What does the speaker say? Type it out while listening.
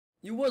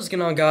What's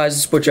going on, guys?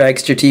 It's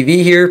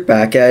DragsterTV here,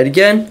 back at it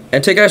again.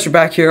 And today, guys, we're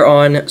back here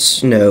on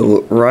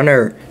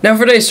SnowRunner. Now,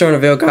 for today's SnowRunner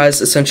video,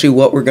 guys, essentially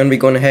what we're going to be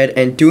going ahead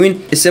and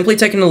doing is simply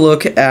taking a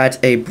look at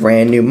a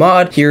brand new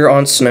mod here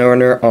on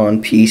SnowRunner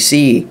on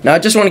PC. Now, I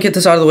just want to get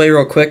this out of the way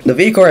real quick. The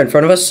vehicle right in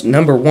front of us,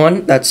 number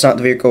one, that's not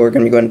the vehicle we're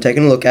going to be going and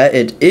taking a look at.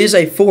 It is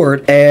a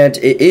Ford, and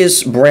it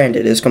is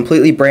branded. It's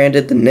completely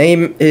branded. The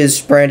name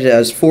is branded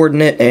as Ford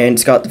in it, and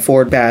it's got the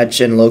Ford badge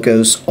and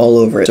logos all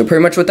over it. So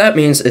pretty much what that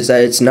means is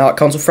that it's not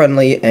console friendly,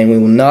 and we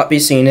will not be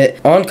seeing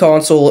it on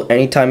console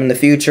anytime in the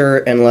future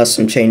unless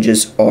some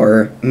changes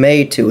are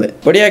made to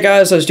it. But yeah,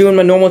 guys, I was doing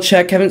my normal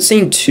check. Haven't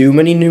seen too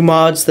many new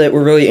mods that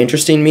were really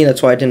interesting me.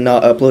 That's why I did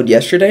not upload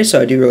yesterday, so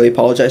I do really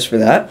apologize for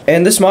that.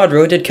 And this mod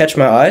really did catch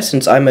my eye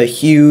since I'm a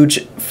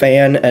huge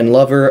fan and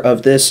lover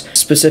of this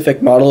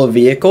specific model of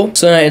vehicle.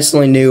 So then I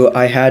instantly knew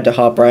I had to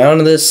hop right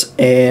onto this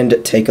and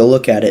take a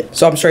look at it.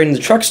 So I'm straight in the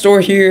truck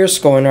store here,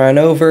 scrolling right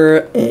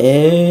over,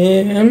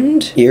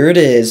 and here it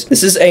is.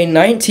 This is a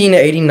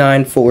 1989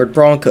 Ford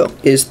Bronco.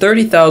 It is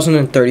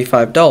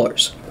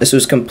 $30,035. This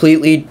was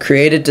completely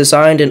created,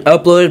 designed, and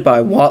uploaded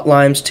by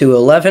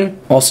WattLimes211,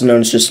 also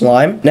known as just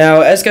Lime. Now,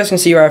 as you guys can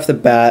see right off the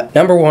bat,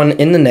 number one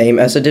in the name,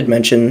 as I did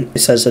mention, it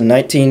says a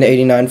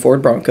 1989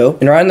 Ford Bronco,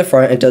 and right in the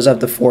front, it does have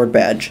the Ford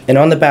badge. And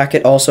on the back,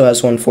 it also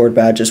has one Ford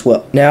badge as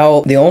well. Now,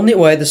 the only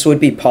way this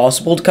would be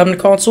possible to come to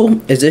console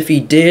is if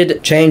he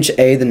did change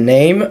the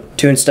name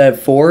to, instead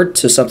of Ford,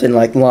 to something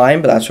like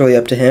Lime, but that's really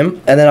up to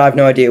him. And then I have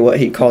no idea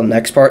what he'd call the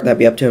next part. That'd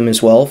be up to him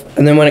as well.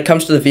 And then when it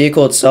comes to the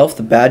vehicle itself,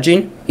 the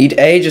badging, he'd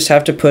just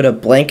have to put a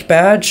blank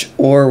badge,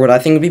 or what I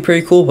think would be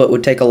pretty cool but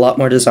would take a lot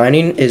more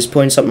designing is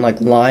putting something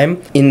like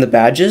Lime in the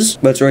badges,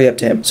 but it's really up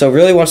to him. So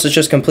really, once it's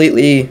just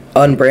completely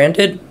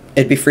unbranded,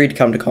 it'd be free to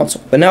come to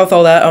console. But now with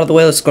all that out of the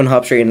way, let's go and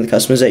hop straight into the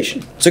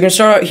customization. So we're going to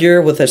start out here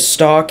with a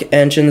stock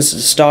engine. This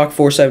is a stock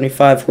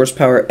 475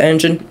 horsepower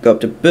engine. Go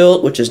up to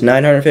build, which is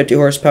 950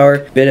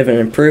 horsepower. Bit of an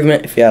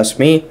improvement if you ask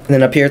me. And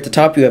then up here at the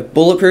top you have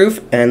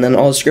bulletproof, and then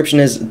all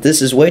description is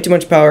this is way too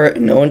much power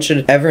and no one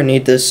should ever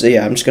need this. So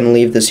yeah, I'm just going to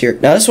leave this here.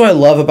 Now this is what I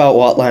love about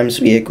WattLime's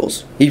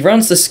vehicles. He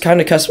runs this kind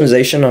of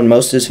customization on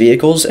most of his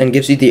vehicles and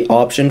gives you the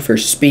option for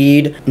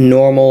speed,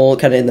 normal,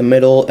 kind of in the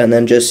middle, and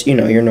then just, you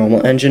know, your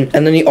normal engine.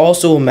 And then he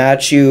also will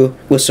match you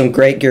with some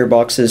great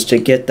gearboxes to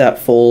get that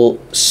full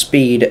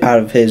speed out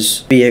of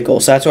his vehicle.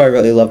 So that's what I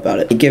really love about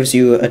it. It gives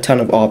you a ton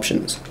of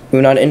options.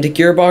 Moving on into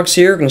gearbox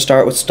here, we're going to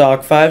start with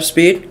stock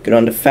 5-speed, go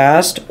down to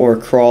fast or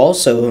crawl.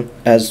 So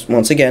as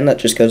once again, that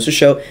just goes to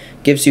show,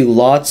 gives you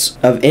lots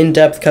of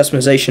in-depth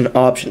customization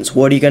options.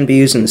 What are you going to be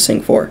using this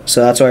thing for?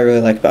 So that's what I really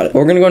like about it. But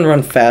we're going to go and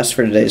run fast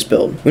for today's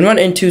build. Moving on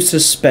into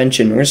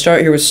suspension. We're going to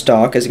start here with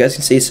stock. As you guys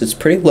can see, so it's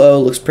pretty low,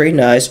 looks pretty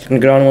nice. I'm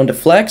going to go on one to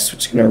flex,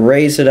 which is going to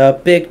raise it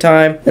up big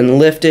time, and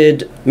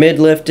lifted,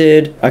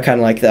 mid-lifted. I kind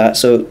of like that.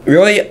 So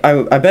really,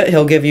 I bet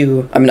he'll give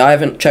you, I mean, I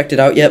haven't checked it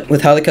out yet.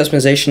 With how the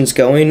customization's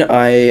going,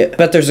 I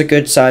bet there's a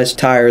good sized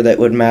tire that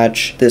would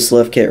match this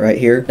lift kit right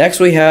here. Next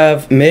we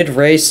have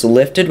mid-race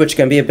lifted, which is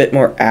going to be a bit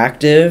more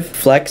active.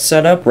 Flex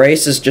setup.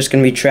 Race is just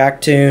going to be track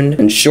tuned.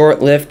 And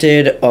short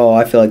lifted, oh,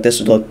 I feel like this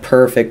would look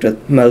perfect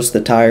with most of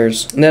the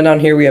tires. And then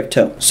down here we have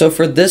tow. So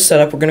for this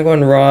setup, we're going to go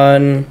and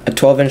run a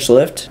 12-inch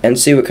lift and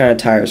see what kind of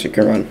tires we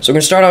can run. So we're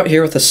going to start out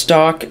here with a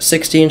stock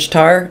 60-inch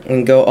tire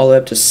and go all the way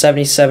up to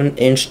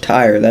 77-inch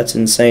tire. That's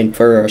insane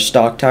for our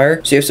stock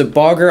tire. So you have some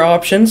bogger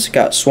options.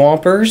 Got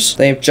swampers.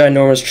 They have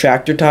ginormous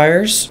tractor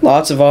tires.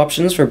 Lots of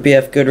options for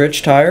BF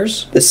Goodrich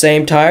tires. The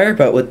same tire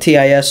but with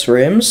TIS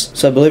rims.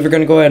 So I believe we're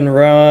going to go ahead and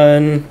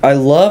run, I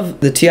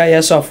love the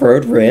TIS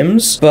off-road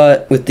rims,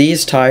 but with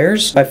these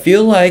tires, I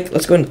feel like,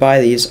 let's go and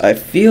buy these. I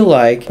feel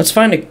like, let's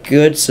find a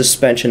good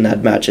suspension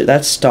that'd match it.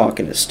 That's stock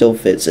and it still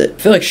fits it. I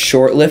feel like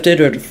short lifted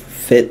would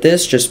fit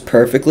this just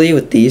perfectly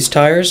with these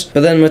tires. But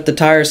then with the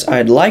tires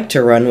I'd like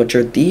to run, which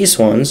are these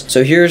ones.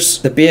 So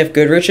here's the BF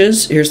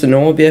Goodriches, here's the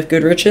normal BF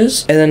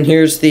Goodriches, and then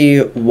here's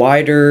the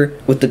wider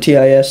with the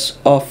TIS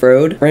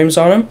off-road rims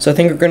on them. So I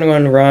think we're going to go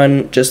and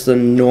run just the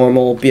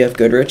normal BF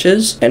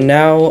Goodriches. And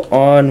now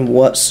on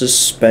what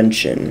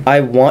suspension? I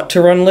want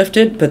to run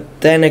lifted,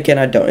 but then again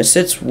I don't. It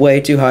sits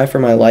way too high for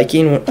my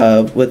liking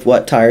with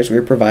what tires we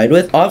were provided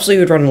with. Obviously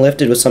we'd run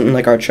lifted with something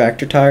like our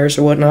tractor tires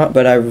or whatnot,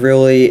 but I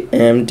really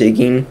am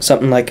digging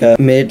something like a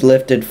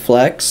mid-lifted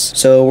flex,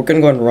 so we're gonna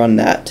go and run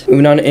that.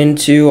 Moving on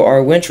into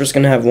our winch, we're just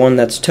gonna have one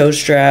that's tow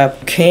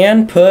strap.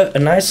 Can put a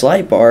nice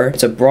light bar.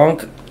 It's a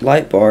Bronco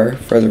light bar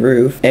for the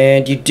roof,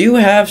 and you do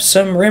have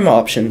some rim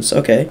options.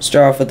 Okay,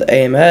 start off with the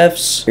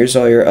AMFs. Here's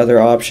all your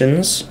other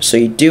options. So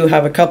you do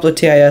have a couple of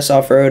TIS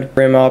off-road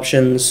rim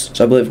options,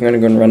 so I believe we're gonna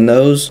go and run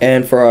those.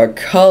 And for our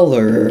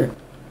color,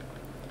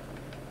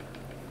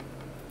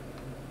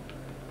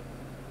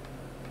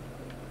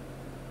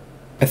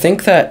 I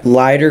think that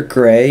lighter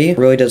gray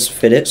really does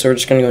fit it, so we're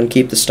just gonna go and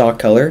keep the stock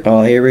color.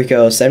 Oh, here we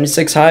go.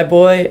 76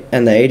 Highboy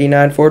and the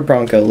 89 Ford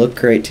Bronco look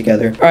great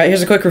together. Alright,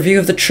 here's a quick review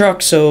of the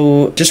truck.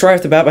 So just right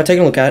off the bat, by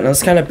taking a look at it, now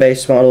it's kind of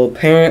base model.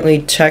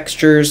 Apparently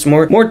textures,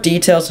 more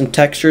details and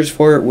textures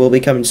for it will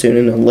be coming soon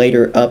in a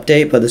later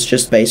update, but it's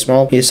just base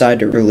model he decided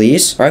to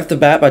release. Right off the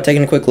bat, by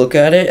taking a quick look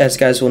at it, as you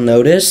guys will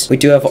notice, we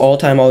do have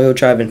all-time all-wheel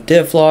drive and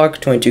diff lock,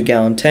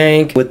 22-gallon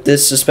tank. With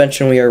this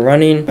suspension we are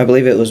running, I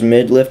believe it was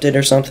mid-lifted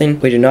or something.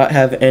 We do not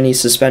have any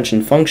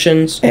suspension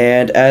functions,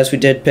 and as we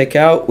did pick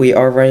out, we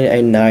are running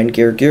a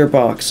 9-gear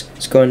gearbox.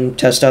 Let's go and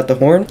test out the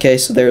horn. Okay,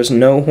 so there's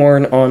no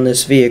horn on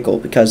this vehicle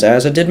because,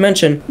 as I did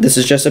mention, this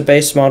is just a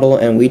base model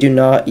and we do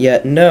not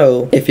yet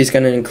know if he's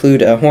going to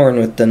include a horn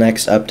with the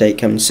next update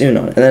coming soon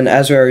on it. And then,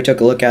 as we already took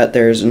a look at,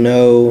 there's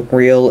no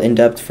real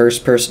in-depth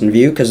first-person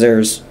view because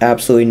there's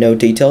absolutely no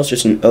details,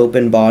 just an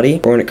open body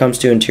or when it comes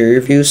to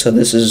interior view. So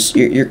this is,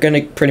 you're going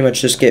to pretty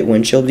much just get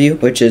windshield view,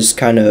 which is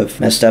kind of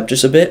messed up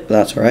just a bit, but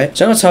that's alright.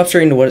 So now let's hop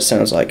straight into what it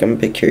sounds like. I'm a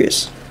bit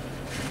curious.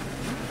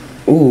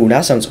 Ooh,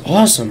 that sounds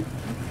awesome.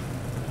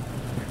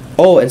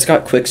 Oh, it's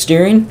got quick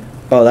steering.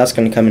 Oh, that's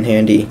going to come in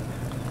handy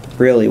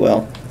really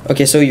well.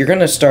 Okay, so you're going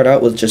to start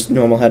out with just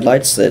normal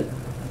headlights that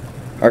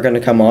are going to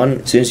come on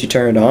as soon as you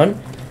turn it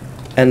on.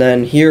 And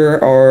then here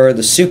are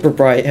the super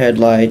bright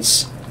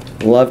headlights.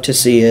 Love to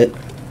see it.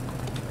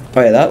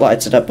 Oh yeah, that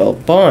lights it up a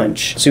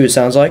bunch. See what it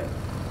sounds like?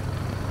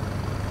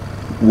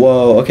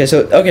 Whoa, okay,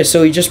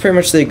 so he just pretty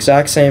much the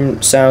exact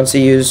same sounds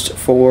he used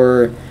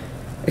for,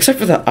 except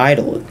for the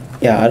idle.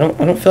 Yeah, I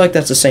don't feel like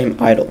that's the same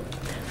idle.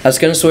 I was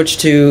gonna switch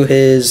to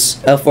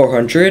his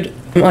L400.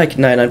 I'm like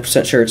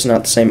 99% sure it's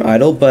not the same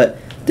idle, but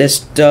this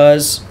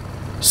does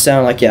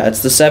sound like, yeah,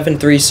 it's the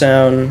 7.3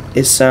 sound.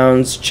 It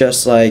sounds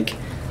just like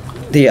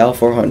the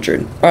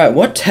L400. Alright,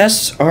 what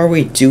tests are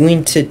we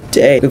doing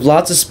today? We have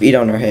lots of speed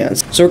on our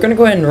hands. So we're going to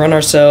go ahead and run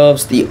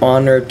ourselves the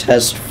on-road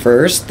test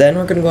first. Then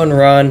we're going to go and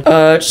run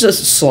just a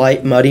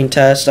slight mudding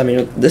test. I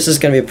mean, this is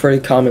going to be a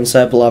pretty common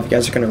setup a lot of you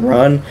guys are going to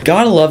run.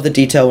 Gotta love the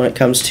detail when it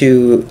comes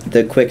to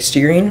the quick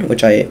steering,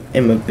 which I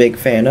am a big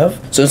fan of.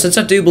 So since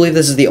I do believe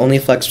this is the only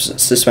flex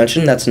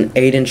suspension, that's an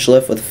 8-inch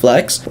lift with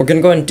flex, we're going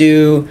to go and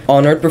do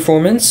on-road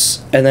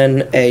performance and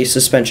then a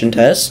suspension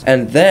test.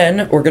 And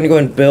then we're going to go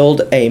and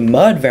build a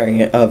mud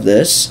variant of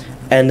this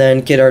and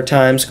then get our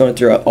times going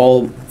through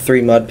all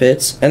 3 mud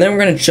pits, and then we're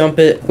going to jump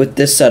it with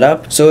this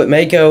setup. So it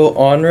may go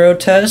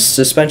on-road test,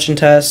 suspension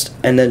test,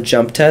 and then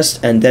jump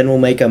test, and then we'll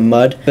make a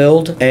mud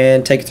build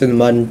and take it through the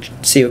mud and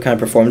see what kind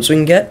of performance we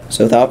can get.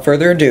 So without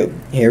further ado,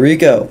 here we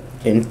go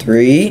in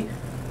 3,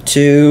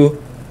 2,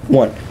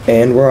 1,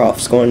 and we're off.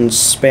 Let's go and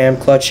spam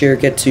clutch here,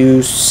 get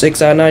to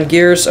 6 out of 9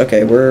 gears.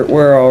 Okay,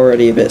 we're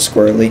already a bit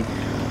squirrely,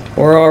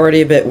 we're already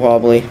a bit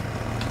wobbly.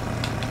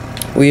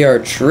 We are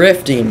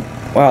drifting.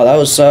 Wow, that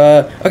was,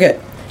 okay,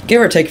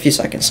 give or take a few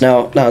seconds.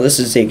 Now, this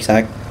is the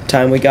exact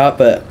time we got,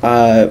 but,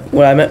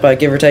 what I meant by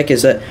give or take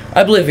is that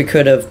I believe we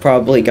could have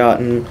probably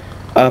gotten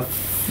a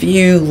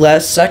few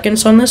less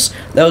seconds on this.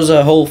 That was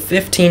a whole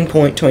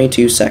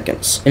 15.22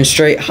 seconds in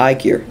straight high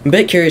gear. I'm a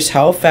bit curious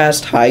how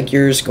fast high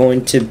gear is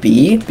going to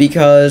be,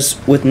 because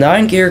with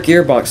 9-gear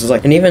gearboxes,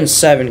 like, and even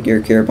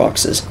 7-gear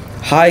gearboxes,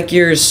 high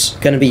gear is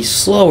going to be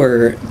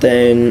slower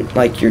than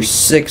like your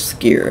 6th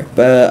gear,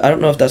 but I don't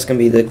know if that's going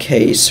to be the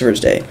case for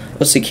today.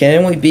 Let's see,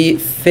 can we beat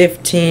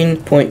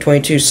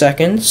 15.22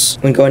 seconds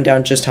when going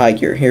down just high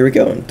gear? Here we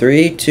go in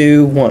 3,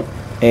 2, 1,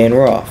 and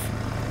we're off.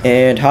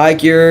 And high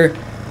gear,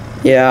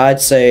 yeah, I'd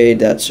say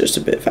that's just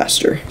a bit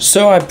faster.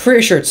 So I'm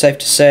pretty sure it's safe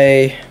to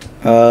say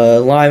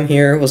Lime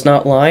here was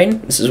not lying.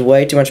 This is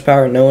way too much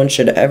power no one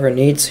should ever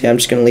need, so yeah, I'm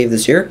just going to leave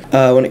this here.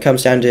 When it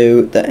comes down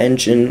to the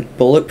engine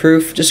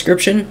bulletproof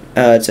description,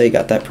 I'd say you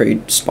got that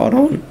pretty spot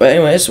on. But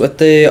anyways, with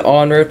the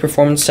on-road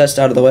performance test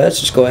out of the way,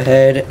 let's just go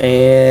ahead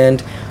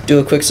and do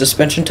a quick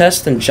suspension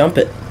test and jump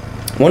it.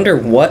 Wonder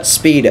what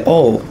speed.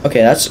 Oh,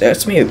 okay,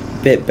 that's me a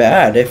bit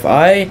bad. If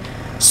I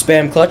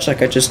spam clutch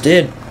like I just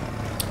did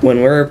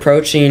when we're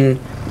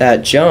approaching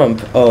that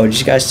jump. Oh, did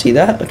you guys see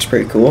that? Looks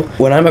pretty cool.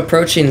 When I'm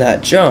approaching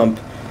that jump,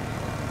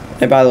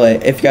 and by the way,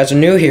 if you guys are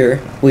new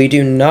here, we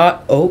do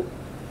not, oh,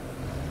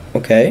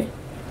 okay,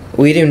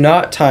 we do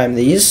not time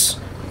these.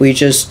 We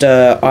just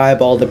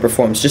eyeball the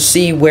performance. Just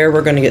see where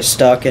we're going to get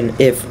stuck and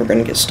if we're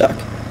going to get stuck.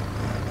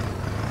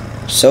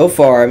 So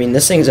far, I mean,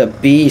 this thing's a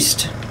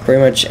beast.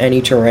 Pretty much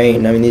any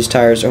terrain. I mean, these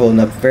tires are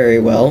holding up very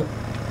well.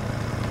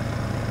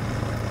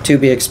 To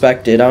be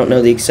expected. I don't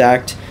know the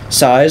exact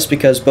size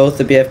because both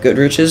the BF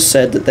Goodriches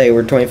said that they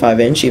were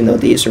 25-inch, even though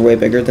these are way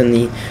bigger than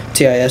the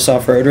TIS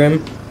off-road rim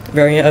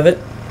variant of it.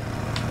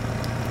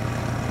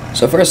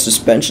 So far,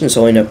 suspension is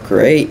holding up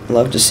great.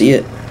 Love to see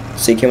it.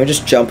 See, can we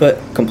just jump it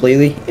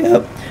completely?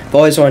 Yep. I've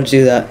always wanted to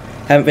do that.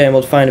 Haven't been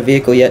able to find a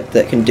vehicle yet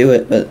that can do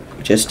it, but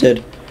we just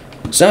did.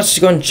 So now let's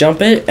just go and jump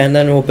it, and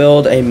then we'll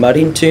build a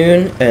mudding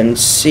tune and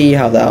see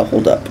how that'll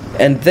hold up.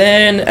 And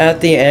then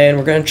at the end,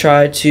 we're going to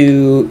try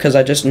to, because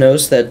I just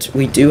noticed that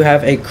we do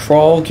have a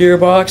crawl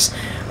gearbox,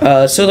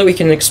 so that we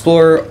can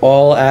explore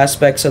all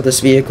aspects of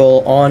this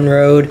vehicle,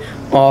 on-road,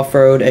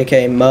 off-road,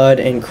 aka mud,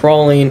 and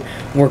crawling.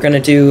 We're going to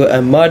do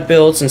a mud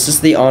build. Since this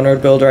is the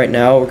on-road build right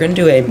now, we're going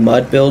to do a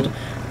mud build.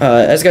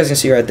 As you guys can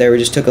see right there, we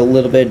just took a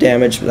little bit of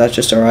damage, but that's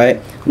just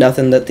alright.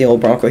 Nothing that the old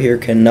Bronco here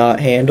cannot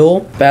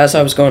handle. But as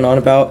I was going on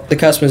about, the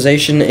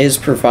customization is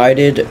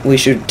provided. We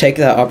should take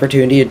that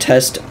opportunity to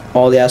test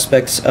all the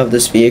aspects of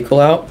this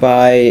vehicle out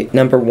by,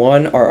 number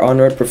one, our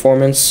on-road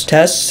performance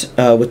test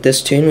with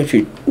this tune,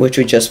 which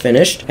we just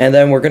finished. And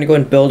then we're going to go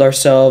and build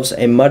ourselves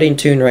a mudding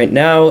tune right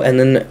now, and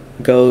then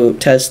go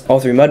test all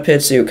 3 mud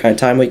pits, see what kind of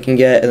time we can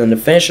get, and then to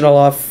finish it all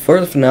off for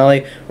the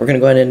finale, we're going to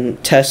go ahead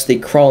and test the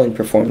crawling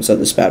performance of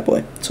this bad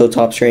boy. So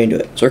top straight into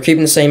it. So we're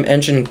keeping the same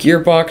engine and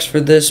gearbox for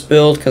this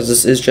build because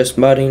this is just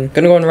mudding.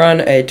 Going to go and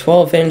run a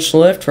 12-inch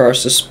lift for our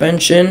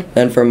suspension.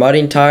 Then for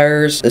mudding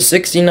tires, the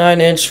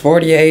 69-inch,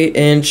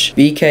 48-inch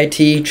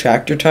BKT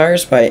tractor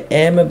tires, but I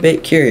am a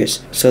bit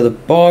curious. So the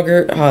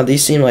bogger,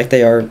 these seem like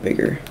they are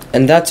bigger.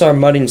 And that's our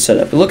mudding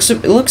setup. It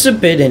looks a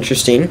bit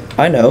interesting,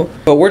 I know,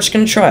 but we're just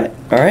going to try it,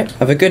 alright? I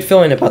have a good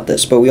feeling about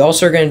this, but we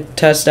also are going to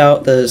test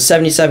out the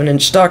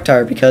 77-inch stock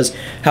tire because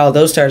how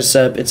those tires are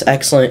set up, it's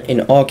excellent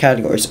in all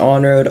categories,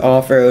 on-road,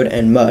 off-road,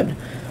 and mud.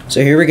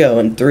 So here we go,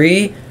 in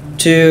 3,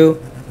 2,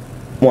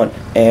 1,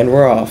 and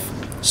we're off.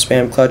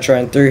 Spam clutch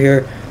right through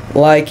here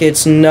like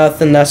it's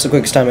nothing. That's the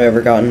quickest time I've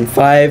ever gotten.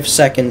 5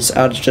 seconds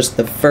out of just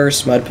the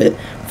first mud pit.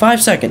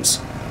 5 seconds.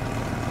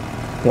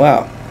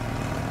 Wow.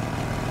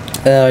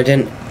 I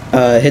didn't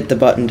hit the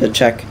button to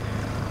check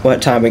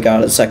what time we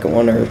got, the second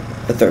one or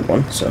the third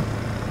one, so.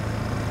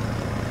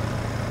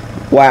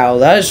 Wow,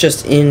 that is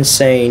just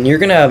insane. You're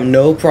gonna have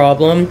no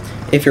problem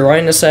if you're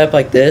running a setup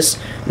like this.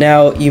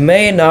 Now, you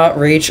may not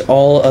reach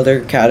all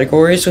other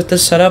categories with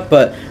this setup,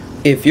 but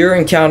if you're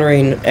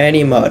encountering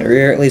any mud, or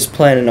you're at least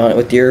planning on it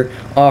with your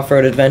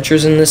off-road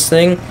adventures in this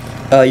thing,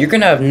 you're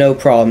gonna have no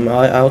problem,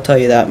 I'll tell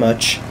you that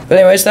much. But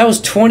anyways, that was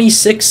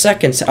 26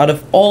 seconds out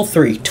of all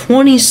 3.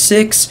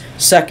 26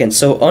 seconds,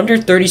 so under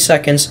 30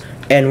 seconds,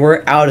 and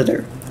we're out of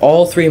there.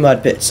 All 3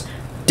 mud pits.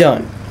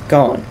 Done.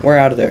 Gone. We're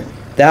out of there.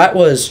 That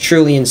was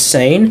truly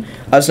insane.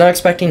 I was not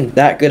expecting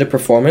that good a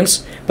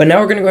performance, but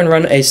now we're gonna go and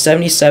run a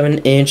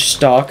 77-inch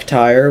stock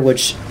tire,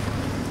 which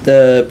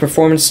the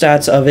performance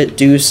stats of it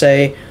do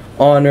say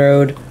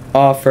on-road,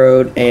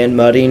 off-road, and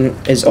mudding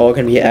is all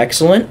going to be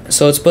excellent.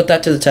 So let's put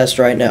that to the test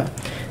right now.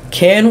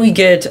 Can we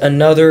get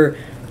another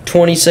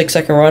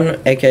 26-second run,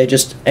 aka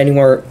just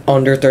anywhere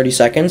under 30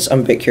 seconds?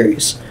 I'm a bit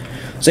curious.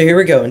 So here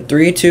we go, in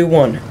 3, 2,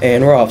 1,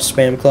 and we're off.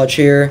 Spam clutch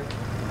here.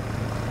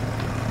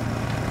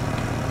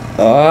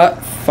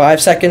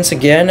 5 seconds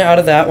again out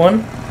of that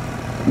one.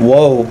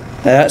 Whoa,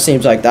 that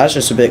seems like that's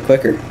just a bit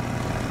quicker.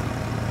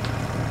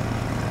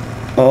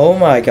 Oh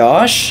my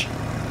gosh.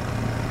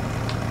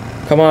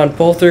 Come on,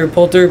 pull through,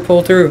 pull through,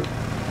 pull through.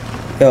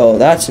 Yo,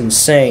 that's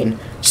insane.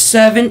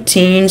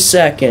 17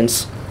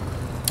 seconds.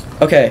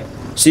 Okay,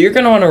 so you're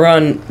going to want to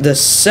run the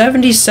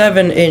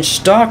 77-inch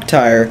stock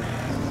tire,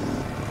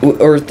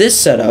 or this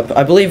setup.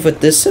 I believe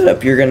with this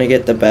setup, you're going to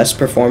get the best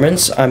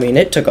performance. I mean,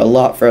 it took a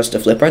lot for us to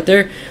flip right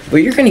there, but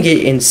you're going to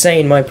get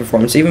insane mud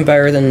performance, even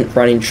better than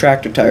running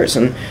tractor tires.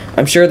 And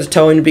I'm sure the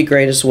towing would be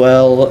great as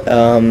well.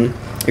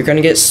 You're going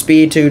to get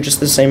speed too, just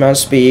the same amount of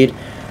speed.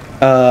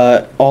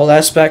 All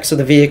aspects of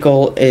the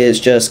vehicle is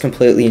just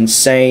completely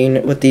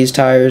insane with these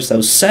tires.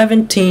 Those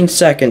 17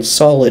 seconds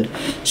solid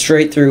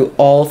straight through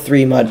all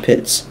 3 mud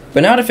pits.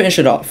 But now to finish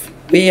it off,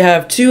 we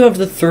have 2 of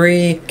the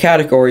 3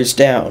 categories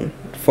down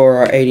for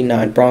our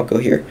 89 Bronco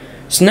here.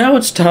 So now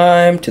it's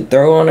time to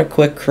throw on a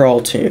quick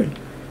crawl tune.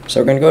 So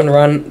we're going to go and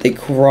run the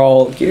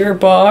crawl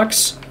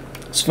gearbox.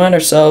 Let's find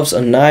ourselves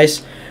a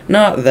nice,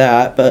 not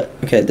that, but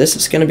okay, this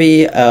is going to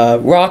be a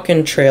rock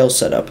and trail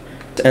setup.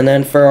 And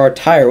then for our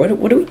tire,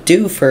 what do we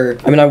do for,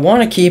 I mean, I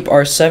want to keep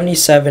our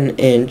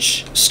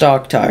 77-inch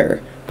stock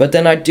tire, but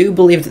then I do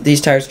believe that these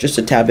tires are just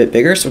a tad bit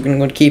bigger, so we're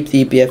going to keep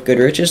the BF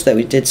Goodrich's that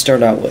we did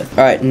start out with.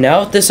 Alright,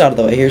 now with this out of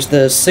the way, here's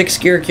the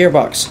 6-gear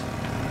gearbox.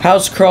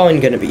 How's crawling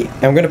going to be?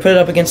 And I'm going to put it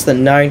up against the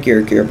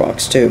 9-gear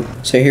gearbox too.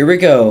 So here we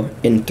go,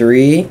 in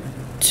 3,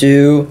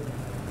 2,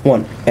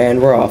 1,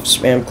 and we're off.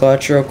 Spam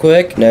clutch real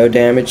quick, no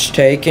damage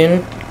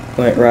taken.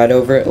 Went right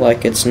over it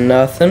like it's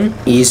nothing.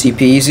 Easy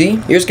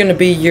peasy. Here's going to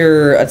be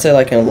your, I'd say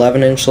like an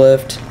 11-inch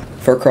lift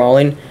for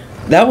crawling.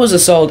 That was a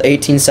solid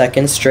 18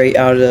 seconds straight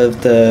out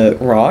of the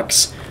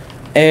rocks.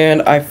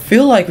 And I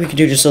feel like we could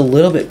do just a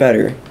little bit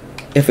better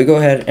if we go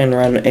ahead and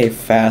run a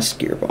fast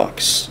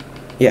gearbox.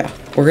 Yeah,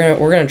 we're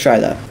gonna try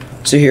that.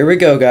 So here we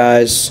go,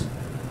 guys.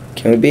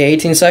 Can we be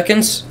 18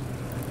 seconds?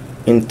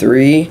 In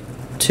 3,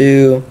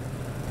 2,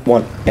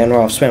 1. And we're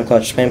off. Spam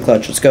clutch,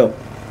 let's go.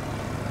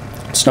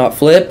 Let's not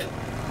flip.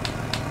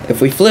 If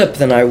we flip,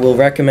 then I will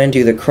recommend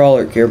you the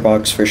crawler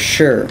gearbox for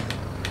sure.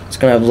 It's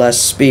going to have less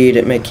speed.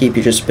 It may keep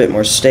you just a bit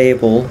more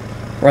stable.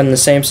 Run the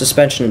same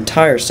suspension and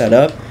tire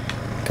setup.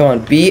 Come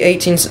on, be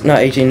 18, not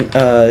 18,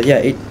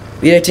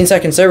 be 18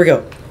 seconds. There we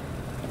go.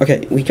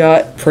 Okay, we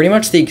got pretty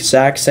much the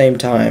exact same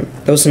time.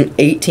 That was an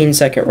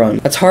 18-second run.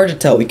 That's hard to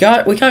tell. We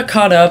got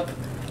caught up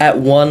at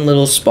one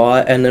little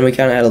spot, and then we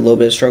kind of had a little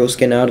bit of struggle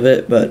getting out of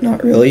it, but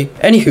not really.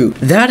 Anywho,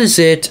 that is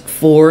it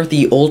for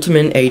the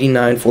Ultimate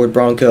 89 Ford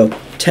Bronco.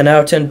 10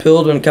 out of 10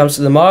 build when it comes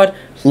to the mod.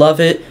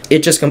 Love it. It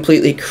just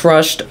completely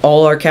crushed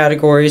all our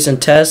categories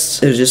and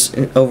tests. It was just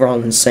an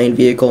overall insane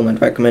vehicle, and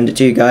I'd recommend it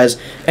to you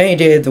guys any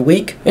day of the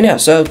week. And yeah,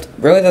 so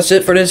really that's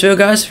it for this video,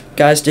 guys. If you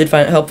guys did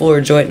find it helpful or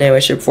enjoy it in any way,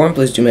 shape, or form,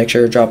 please do make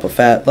sure to drop a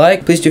fat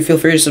like. Please do feel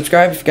free to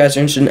subscribe if you guys are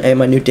interested in any of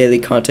my new daily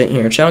content here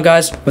on the channel,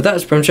 guys. With that,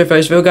 that's pretty much it for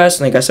this video, guys.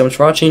 Thank you guys so much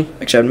for watching.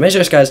 Make sure to have an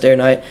amazing guys day or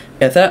night.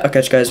 And with that, I'll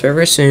catch you guys very,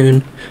 very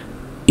soon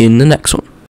in the next one.